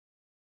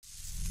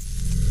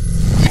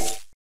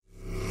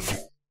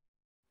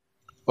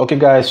Okay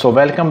guys, so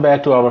welcome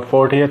back to our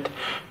 40th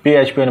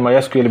PHP and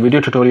MySQL video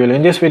tutorial.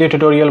 In this video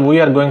tutorial we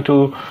are going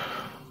to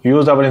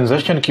use our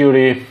insertion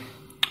query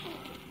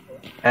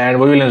and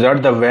we will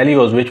insert the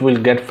values which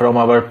we'll get from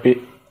our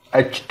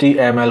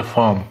HTML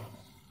form.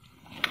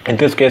 In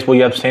this case we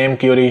have same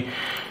query,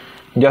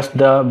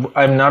 just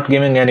I'm not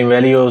giving any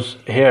values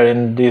here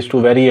in these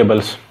two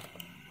variables.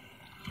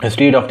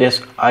 Instead of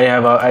this I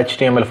have a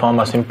HTML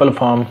form, a simple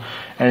form,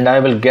 and I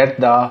will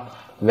get the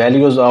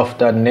values of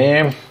the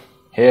name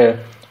here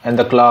and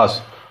the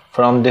class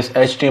from this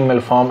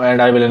HTML form,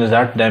 and I will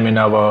insert them in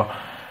our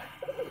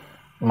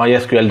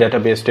MySQL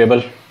database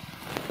table.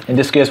 In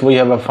this case we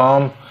have a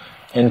form,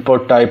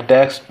 input type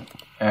text,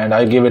 and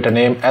I give it a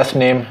name s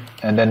name,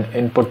 and then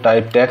input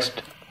type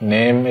text,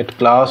 name it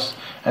class,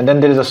 and then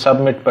there is a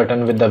submit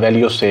button with the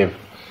value save.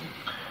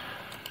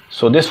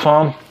 So this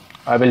form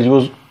I will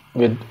use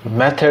with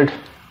method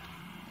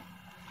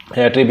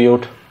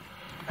attribute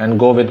and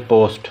go with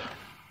post,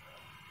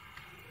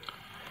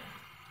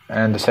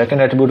 and the second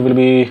attribute will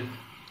be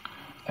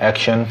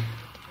action,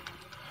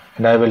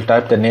 and I will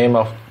type the name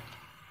of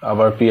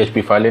our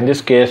PHP file. In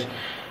this case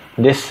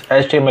this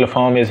HTML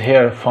form is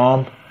here,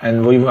 form,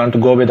 and we want to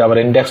go with our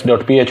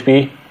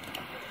index.php.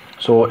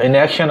 so in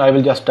action I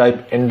will just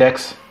type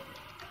index.php,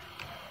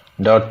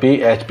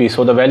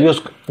 so the values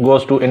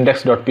goes to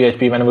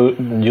index.php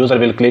when user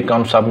will click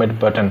on submit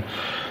button.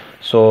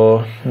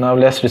 So now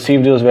let's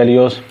receive those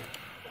values.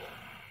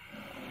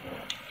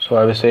 So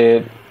I will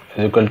say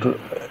is equal to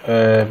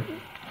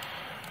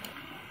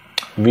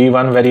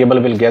v1 variable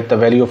will get the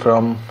value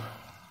from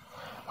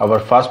our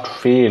first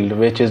field,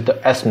 which is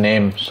the s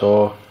name.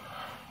 So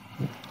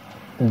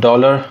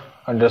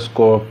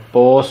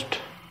 $_post,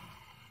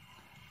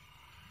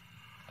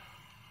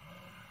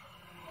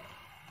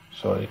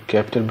 sorry,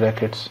 capital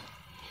brackets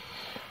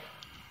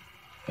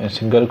and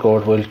single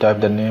quote, will type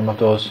the name of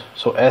those.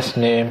 So s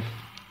name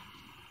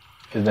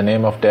is the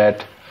name of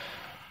that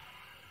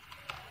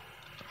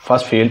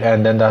first field,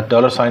 and then the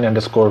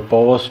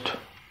 $_post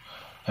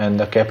and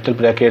the capital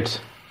brackets,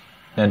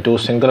 then two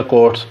single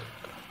quotes,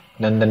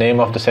 then the name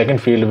of the second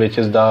field, which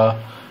is the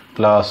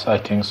class, I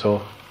think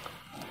so,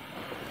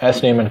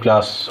 s name and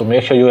class. So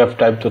make sure you have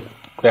typed the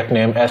correct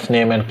name, s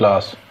name and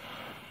class.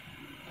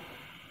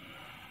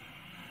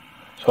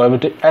 So I will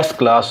take s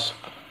class,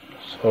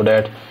 so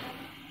that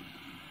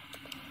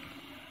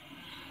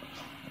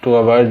to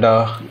avoid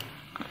the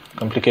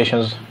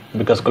complications,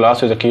 because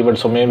class is a keyword,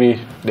 so maybe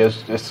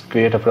this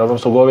create a problem.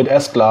 So go with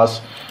s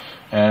class,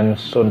 and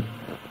so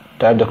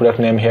type the correct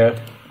name here.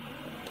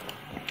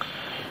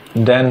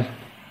 Then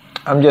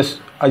I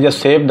just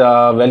save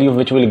the value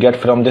which we'll get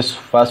from this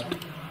first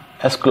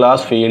s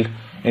class field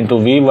into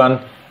v1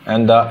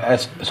 and the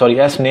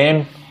s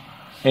name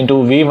into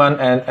v1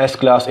 and s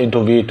class into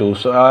v2.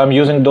 So I'm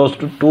using those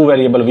two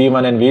variable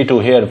v1 and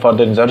v2 here for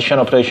the insertion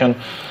operation.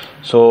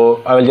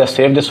 So I will just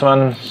save this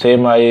one, save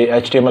my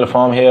HTML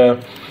form here.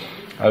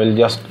 I will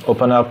just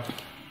open up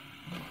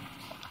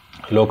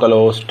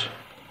localhost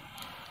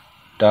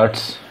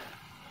dots,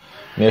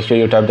 make sure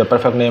you type the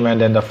perfect name, and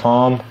then the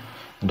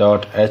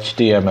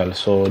form.html.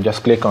 so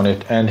just click on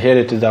it, and here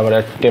it is, our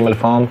HTML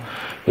form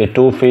with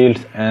two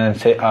fields and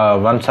say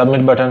one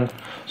submit button.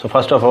 So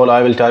first of all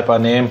I will type a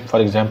name.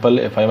 For example,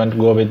 if I want to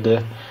go with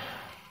the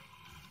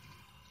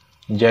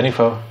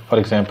Jennifer, for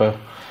example,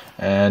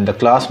 and the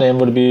class name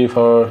would be,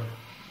 for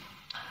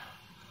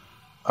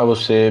I would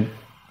say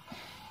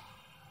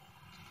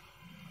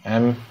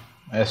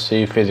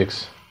MSc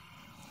Physics,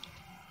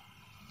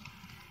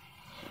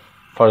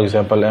 for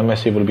example.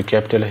 MSc will be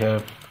capital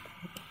here,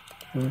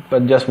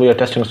 but just we are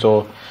testing,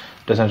 so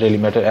doesn't really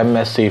matter.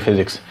 MSc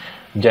Physics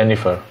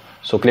Jennifer.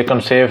 So click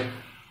on save.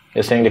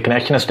 It's saying the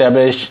connection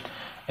established,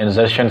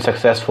 insertion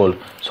successful.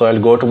 So I'll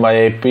go to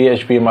my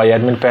PHP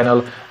MyAdmin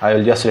panel. I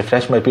will just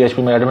refresh my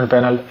PHP MyAdmin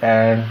panel,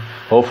 and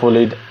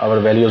hopefully our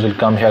values will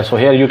come here. So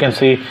here you can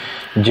see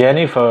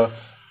Jennifer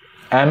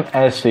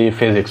MSc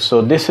Physics.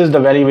 So this is the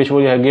value which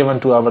we have given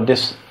to our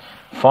this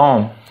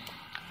form,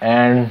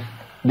 and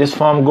this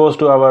form goes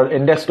to our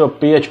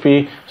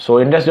index.php. so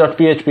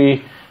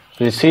index.php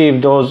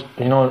receive those,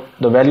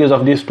 the values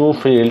of these two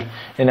fields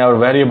in our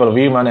variable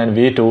v1 and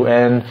v2,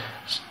 and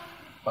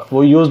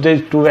we use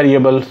these two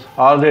variables,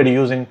 already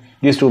using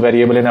these two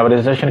variables in our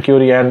insertion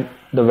query, and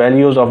the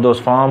values of those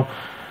form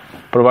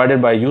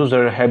provided by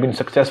user have been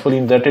successfully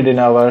inserted in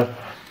our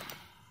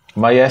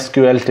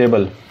MySQL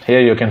table. Here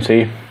you can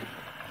see.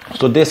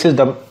 So this is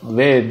the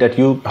way that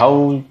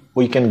how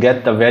we can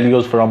get the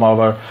values from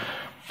our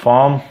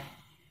form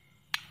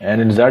and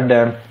insert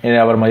them in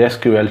our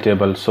MySQL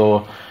table.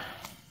 So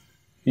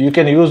you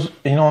can use,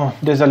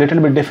 there's a little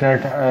bit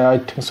different, I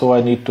think so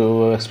I need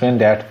to explain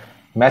that.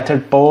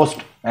 Method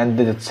post, and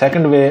the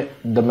second way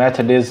the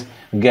method is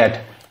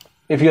get.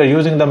 If you are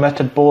using the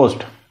method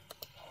post,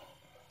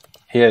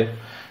 here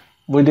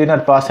we did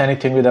not pass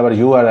anything with our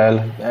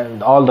URL,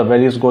 and all the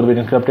values go to be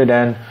encrypted,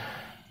 and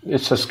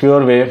it's a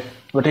secure way.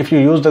 But if you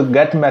use the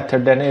get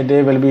method, then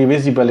they will be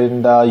visible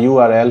in the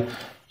URL.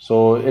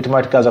 so it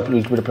might cause a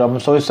little bit of problem.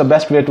 So it's the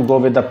best way to go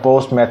with the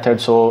post method,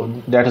 so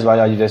that is why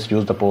I just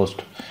use the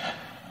post.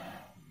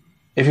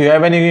 If you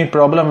have any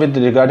problem with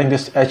regarding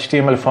this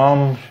HTML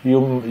form,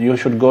 you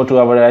should go to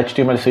our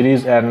HTML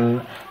series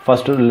and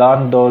first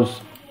learn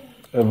those,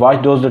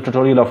 watch those the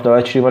tutorial of the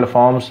HTML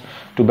forms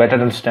to better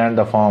understand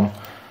the form.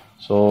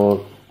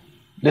 So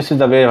this is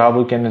the way how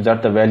we can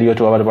insert the value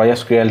to our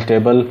MySQL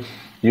table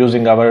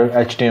using our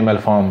HTML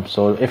form.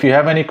 So if you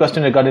have any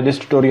question regarding this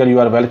tutorial, you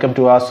are welcome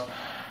to ask.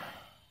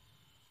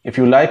 If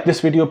you like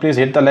this video, please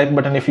hit the like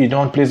button. If you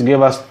don't, please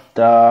give us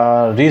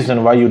the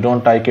reason why you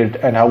don't like it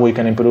and how we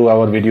can improve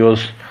our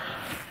videos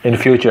in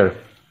future.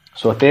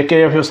 So take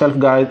care of yourself,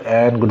 guys,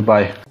 and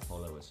goodbye.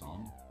 Follow us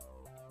on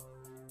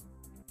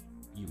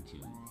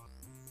YouTube,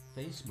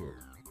 Facebook,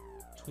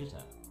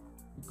 Twitter,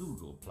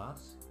 Google+.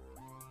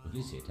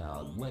 Visit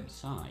our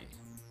website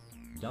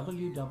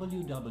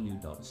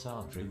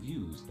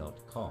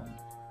www.saadreviews.com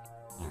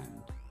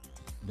and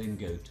then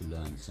go to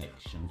Learn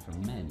section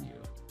from menu.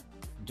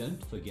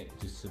 Don't forget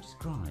to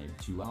subscribe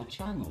to our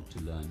channel to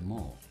learn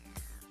more.